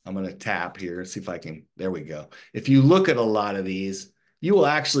 I'm going to tap here, see if I can, there we go. If you look at a lot of these, you will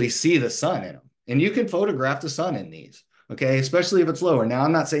actually see the sun in them. And you can photograph the sun in these, okay? Especially if it's lower. Now,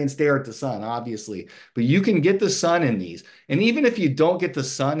 I'm not saying stare at the sun, obviously, but you can get the sun in these. And even if you don't get the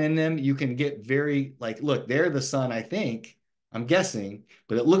sun in them, you can get look, there the sun, I think, I'm guessing,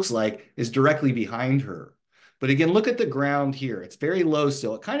 but it looks like is directly behind her. But again, look at the ground here. It's very low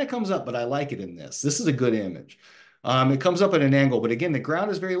still. It kind of comes up, but I like it in this. This is a good image. It comes up at an angle, but again, the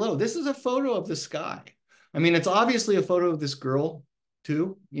ground is very low. This is a photo of the sky. I mean, it's obviously a photo of this girl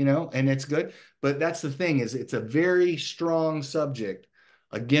too, you know, and it's good. But that's the thing is it's a very strong subject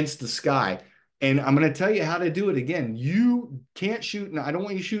against the sky. And I'm going to tell you how to do it again. You can't shoot, and I don't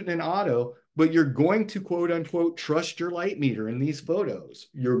want you shooting in auto, but you're going to quote unquote trust your light meter in these photos.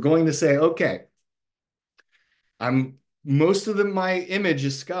 You're going to say, okay, most of my image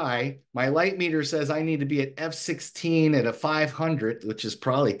is sky. My light meter says I need to be at f16 at a 500, which is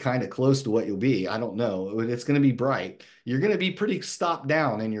probably kind of close to what you'll be. I don't know. It's going to be bright. You're going to be pretty stopped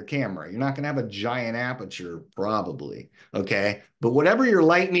down in your camera. You're not going to have a giant aperture, probably. Okay. But whatever your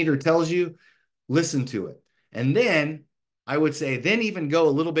light meter tells you, listen to it. And then I would say, then even go a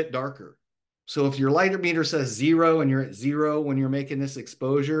little bit darker. So if your light meter says 0 and you're at 0 when you're making this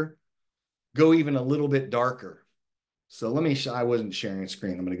exposure, go even a little bit darker. So let me, I wasn't sharing a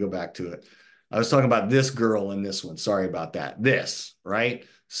screen. I'm going to go back to it. I was talking about this girl in this one. Sorry about that. This, right?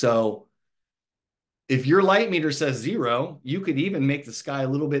 So if your light meter says 0, you could even make the sky a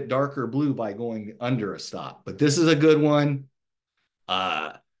little bit darker blue by going under a stop. But this is a good one.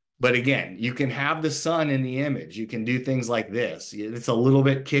 But again, you can have the sun in the image. You can do things like this. It's a little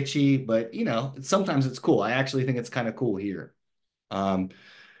bit kitschy, but you know, sometimes it's cool. I actually think it's kind of cool here.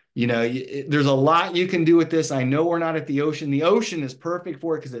 You know, there's a lot you can do with this. I know we're not at the ocean. The ocean is perfect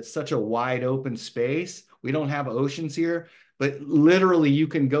for it because it's such a wide open space. We don't have oceans here, but literally you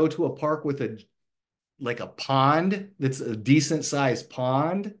can go to a park with like a pond that's a decent sized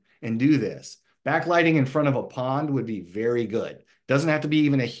pond and do this. Backlighting in front of a pond would be very good. Doesn't have to be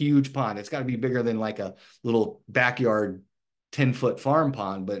even a huge pond. It's got to be bigger than like a little backyard 10-foot farm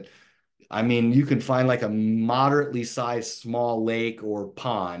pond, but I mean, you can find like a moderately sized small lake or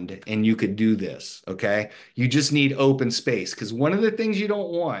pond and you could do this, okay? You just need open space because one of the things you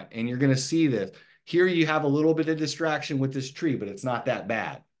don't want, and you're going to see this, here you have a little bit of distraction with this tree, but it's not that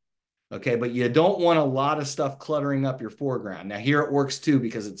bad, okay? But you don't want a lot of stuff cluttering up your foreground. Now here it works too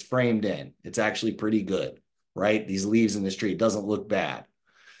because it's framed in. It's actually pretty good, right? These leaves in this tree, it doesn't look bad.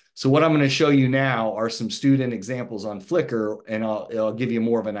 So what I'm going to show you now are some student examples on Flickr, and I'll give you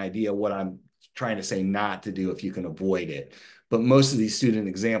more of an idea what I'm trying to say not to do if you can avoid it. But most of these student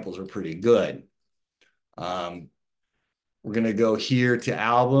examples are pretty good. We're going to go here to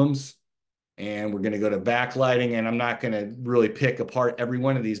albums, and we're going to go to backlighting, and I'm not going to really pick apart every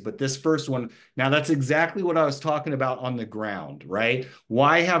one of these, but this first one, now that's exactly what I was talking about on the ground, right?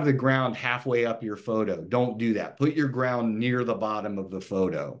 Why have the ground halfway up your photo? Don't do that. Put your ground near the bottom of the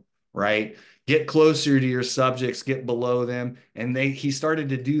photo, right? Get closer to your subjects, get below them, and he started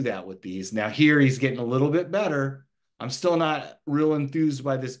to do that with these. Now here he's getting a little bit better. I'm still not real enthused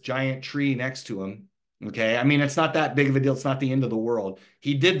by this giant tree next to him, okay? I mean, it's not that big of a deal. It's not the end of the world.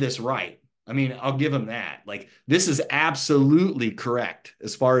 He did this right. I mean, I'll give him that. Like, this is absolutely correct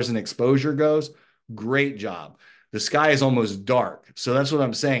as far as an exposure goes. Great job. The sky is almost dark. So that's what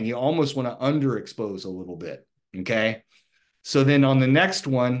I'm saying. You almost want to underexpose a little bit. Okay. So then on the next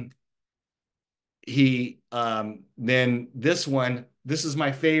one, then this one, this is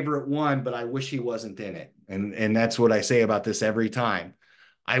my favorite one, but I wish he wasn't in it. And that's what I say about this every time.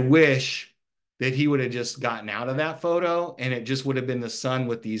 I wish that he would have just gotten out of that photo and it just would have been the sun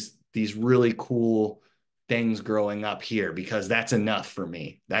with these really cool things growing up here, because that's enough for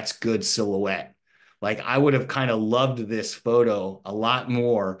me. That's good silhouette. Like, I would have kind of loved this photo a lot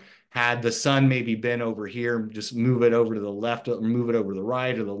more had the sun maybe been over here, just move it over to the left or move it over to the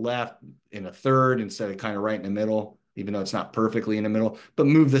right or the left in a third instead of kind of right in the middle, even though it's not perfectly in the middle, but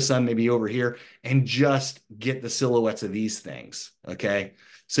move the sun maybe over here and just get the silhouettes of these things. Okay.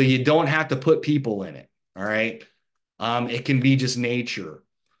 So you don't have to put people in it. All right. It can be just nature.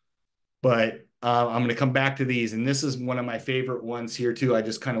 But I'm going to come back to these. And this is one of my favorite ones here too. I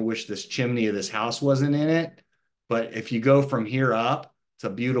just kind of wish this chimney of this house wasn't in it. But if you go from here up, it's a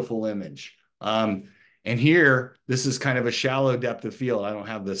beautiful image. And here, this is kind of a shallow depth of field. I don't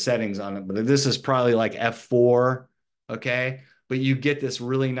have the settings on it, but this is probably like F4, okay? But you get this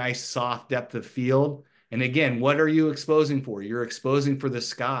really nice soft depth of field. And again, what are you exposing for? You're exposing for the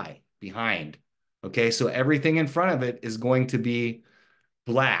sky behind, okay? So everything in front of it is going to be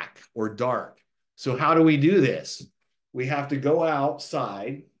black or dark. So how do we do this? We have to go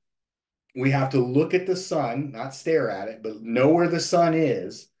outside. We have to look at the sun, not stare at it, but know where the sun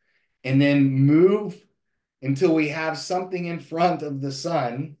is, and then move until we have something in front of the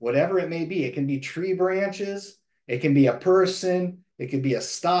sun, whatever it may be. It can be tree branches, it can be a person, it could be a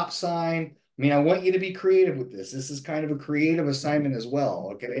stop sign. I mean, I want you to be creative with this. This is kind of a creative assignment as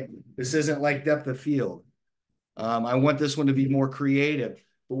well, okay? This isn't like depth of field. I want this one to be more creative.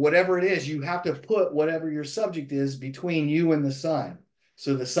 But whatever it is, you have to put whatever your subject is between you and the sun.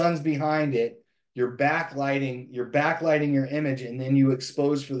 So the sun's behind it, you're backlighting your image, and then you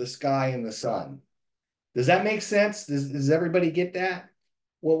expose for the sky and the sun. Does that make sense? Does everybody get that?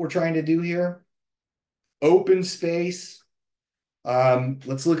 What we're trying to do here? Open space.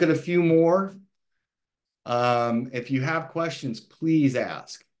 Let's look at a few more. If you have questions, please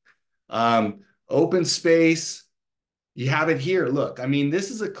ask. Open space. You have it here. Look, I mean,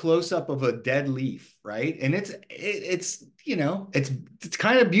 this is a close-up of a dead leaf, right? And it's it's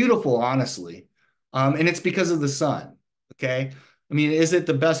kind of beautiful, honestly. And it's because of the sun. Okay. I mean, is it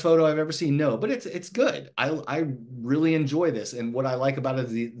the best photo I've ever seen? No, but it's good. I really enjoy this. And what I like about it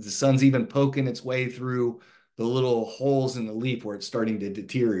is the sun's even poking its way through the little holes in the leaf where it's starting to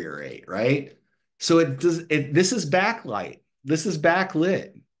deteriorate, right? So this is backlight. This is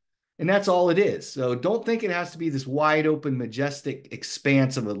backlit. And that's all it is. So don't think it has to be this wide open, majestic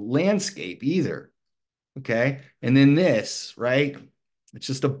expanse of a landscape either. Okay. And then this, right? It's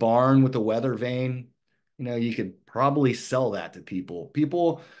just a barn with a weather vane. You know, you could probably sell that to people.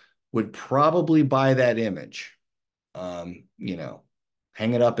 People would probably buy that image. You know,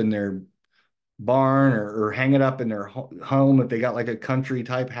 hang it up in their barn or hang it up in their home if they got like a country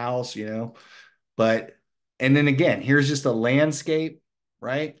type house, you know. But, and then again, here's just a landscape,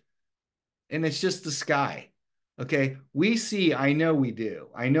 right? And it's just the sky. Okay. I know we do.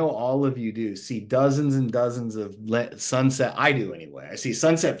 I know all of you do see dozens and dozens of sunset. I do anyway. I see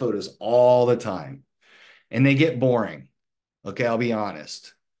sunset photos all the time and they get boring. Okay. I'll be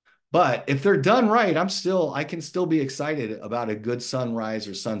honest. But if they're done right, I can still be excited about a good sunrise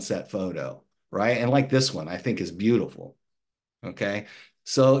or sunset photo. Right. And like this one, I think is beautiful. Okay.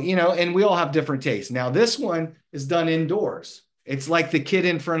 So, you know, and we all have different tastes. Now, this one is done indoors. It's like the kid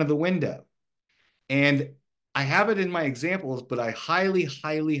in front of the window. And I have it in my examples, but I highly,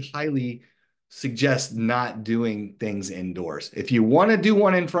 highly, highly suggest not doing things indoors. If you want to do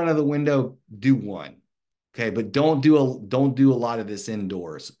one in front of the window, do one. Okay, but don't do a lot of this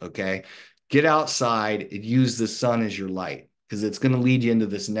indoors. Okay, get outside and use the sun as your light because it's going to lead you into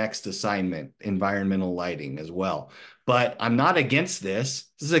this next assignment, environmental lighting as well. But I'm not against this.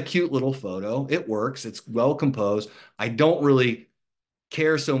 This is a cute little photo. It works. It's well composed. I don't really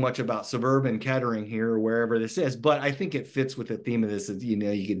care so much about suburban Kettering here or wherever this is, but I think it fits with the theme of this. You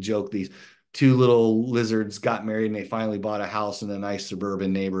know, you could joke these two little lizards got married and they finally bought a house in a nice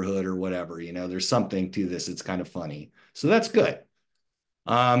suburban neighborhood or whatever. You know, there's something to this. It's kind of funny. So that's good.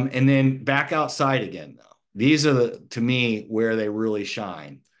 And then back outside again, though. These are to me, where they really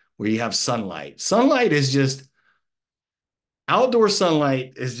shine, where you have sunlight. Outdoor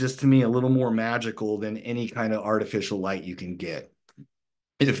sunlight is just to me a little more magical than any kind of artificial light you can get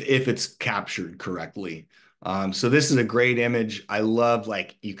if it's captured correctly. So this is a great image. I love,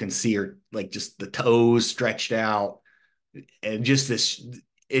 like, you can see her, like, just the toes stretched out and just this,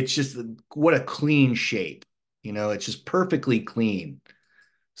 it's just what a clean shape, you know, it's just perfectly clean.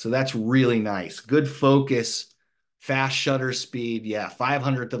 So that's really nice. Good focus, fast shutter speed. Yeah.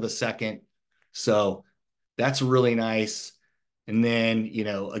 500th of a second. So that's really nice. And then, you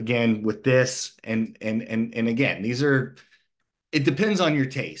know, again, with this and again, it depends on your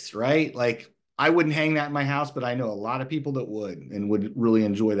taste, right? Like, I wouldn't hang that in my house, but I know a lot of people that would and would really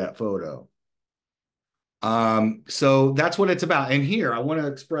enjoy that photo. So that's what it's about. And here, I want to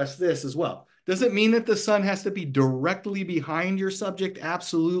express this as well. Does it mean that the sun has to be directly behind your subject?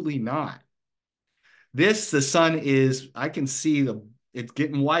 Absolutely not. The sun is, I can see it's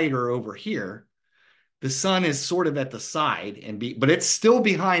getting whiter over here. The sun is sort of at the side but it's still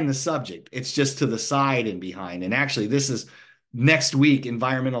behind the subject. It's just to the side and behind. And actually, this is next week,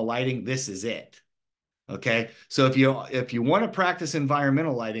 environmental lighting. This is it. Okay. So if you want to practice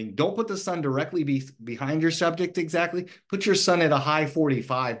environmental lighting, don't put the sun directly behind your subject exactly. Put your sun at a high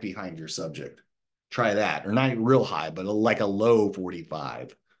 45 behind your subject. Try that, or not real high, but like a low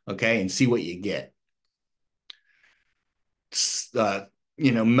 45. Okay. And see what you get. Uh,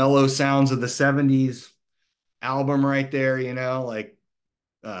 you know, mellow sounds of the 70s album right there, you know, like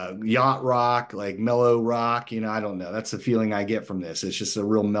yacht rock, like mellow rock, you know, I don't know. That's the feeling I get from this. It's just a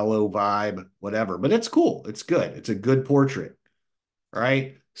real mellow vibe, whatever, but it's cool. It's good. It's a good portrait.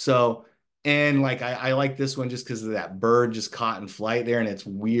 Right. So, and like, I like this one just because of that bird just caught in flight there. And it's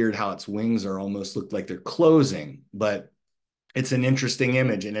weird how its wings are almost look like they're closing, but it's an interesting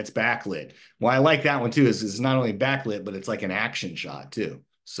image and it's backlit. Why I like that one too is it's not only backlit, but it's like an action shot too.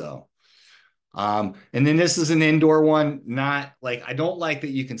 So, and then this is an indoor one, not like, I don't like that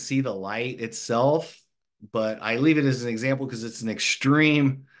you can see the light itself, but I leave it as an example because it's an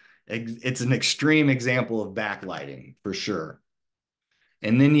extreme example of backlighting for sure.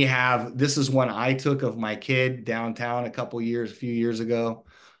 And then you have, this is one I took of my kid downtown a few years ago.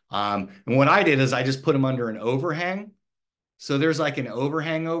 And what I did is I just put him under an overhang. So there's like an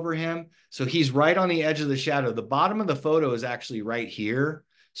overhang over him. So he's right on the edge of the shadow. The bottom of the photo is actually right here.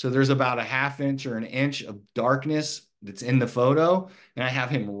 So there's about a half inch or an inch of darkness that's in the photo. And I have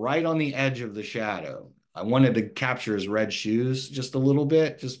him right on the edge of the shadow. I wanted to capture his red shoes just a little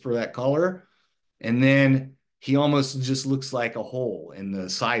bit, just for that color. And then he almost just looks like a hole in the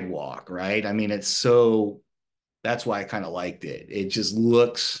sidewalk, right? I mean, that's why I kind of liked it. It just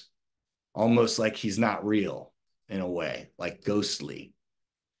looks almost like he's not real in a way, like ghostly.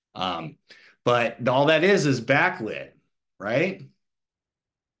 Um, but all that is backlit, right?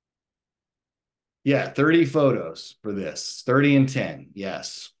 Yeah, 30 photos for this, 30 and 10,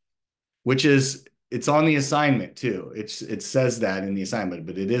 yes. Which is, it's on the assignment too. It says that in the assignment,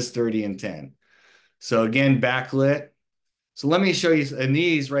 but it is 30 and 10. So again, backlit. So let me show you, and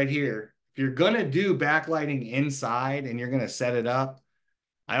these right here, if you're gonna do backlighting inside and you're gonna set it up,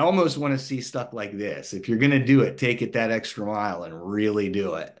 I almost want to see stuff like this. If you're gonna do it, take it that extra mile and really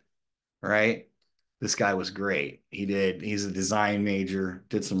do it, right? This guy was great. He's a design major,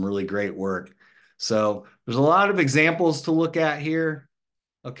 did some really great work. So there's a lot of examples to look at here,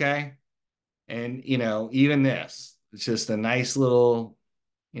 okay? And, even this, it's just a nice little,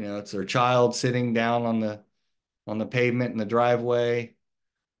 it's their child sitting down on the pavement in the driveway.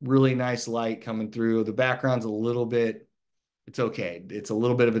 Really nice light coming through. The background's a little bit, it's okay. It's a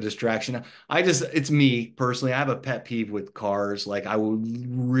little bit of a distraction. It's me personally. I have a pet peeve with cars. Like, I would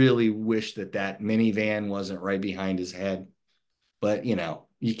really wish that minivan wasn't right behind his head. But,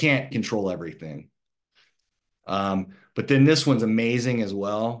 you can't control everything. But then this one's amazing as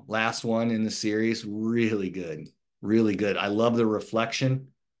well. Last one in the series, really good. Really good. I love the reflection.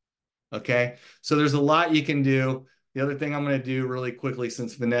 Okay. So there's a lot you can do. The other thing I'm going to do really quickly,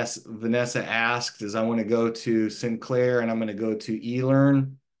 since Vanessa asked, is I want to go to Sinclair and I'm going to go to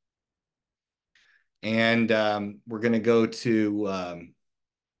eLearn. And we're going to go to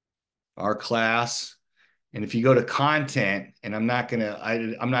our class. And if you go to content, and I'm not going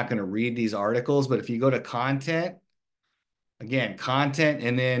to read these articles, but if you go to content, again, content,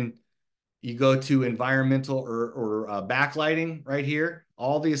 and then you go to environmental or backlighting right here.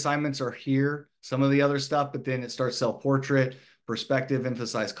 All the assignments are here. Some of the other stuff, but then it starts self-portrait, perspective,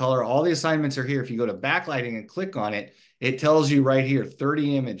 emphasize color. All the assignments are here. If you go to backlighting and click on it, it tells you right here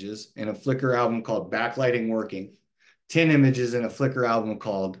 30 images in a Flickr album called Backlighting Working, 10 images in a Flickr album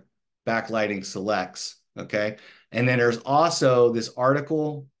called Backlighting Selects. Okay. And then there's also this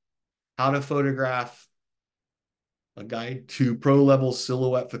article, How to Photograph a Guide to Pro Level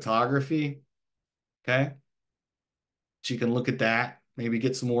Silhouette Photography. Okay. So you can look at that, maybe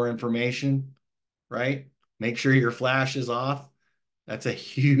get some more information, right? Make sure your flash is off. That's a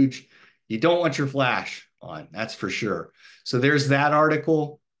huge, you don't want your flash on, that's for sure. So there's that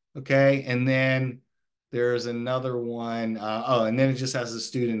article. Okay. And then there's another one. And then it just has the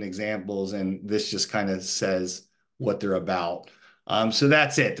student examples, and this just kind of says what they're about. So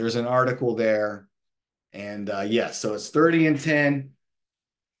that's it. There's an article there. And yes, so it's 30 and 10.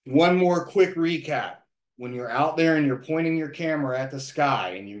 One more quick recap. When you're out there and you're pointing your camera at the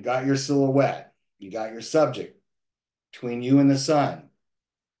sky and you've got your silhouette, you got your subject between you and the sun,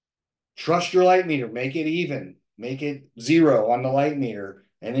 trust your light meter, make it even, make it 0 on the light meter,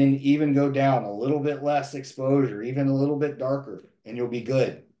 and then even go down a little bit less exposure, even a little bit darker, and you'll be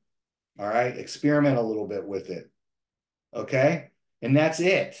good. All right. Experiment a little bit with it. Okay. And that's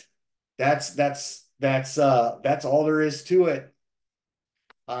it. That's all there is to it.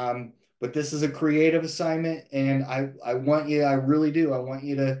 But this is a creative assignment, and I want you, I really do. I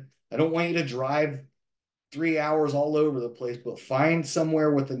don't want you to drive 3 hours all over the place, but find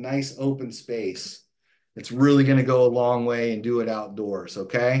somewhere with a nice open space. It's really going to go a long way, and do it outdoors.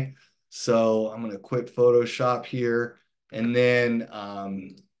 Okay. So I'm going to quit Photoshop here, and then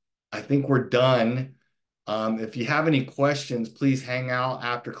I think we're done. If you have any questions, please hang out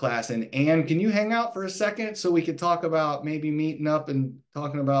after class. And Anne, can you hang out for a second so we could talk about maybe meeting up and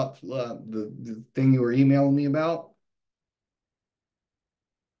talking about the thing you were emailing me about?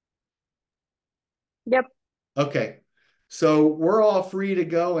 Yep. Okay. So we're all free to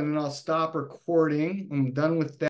go, and then I'll stop recording. I'm done with that.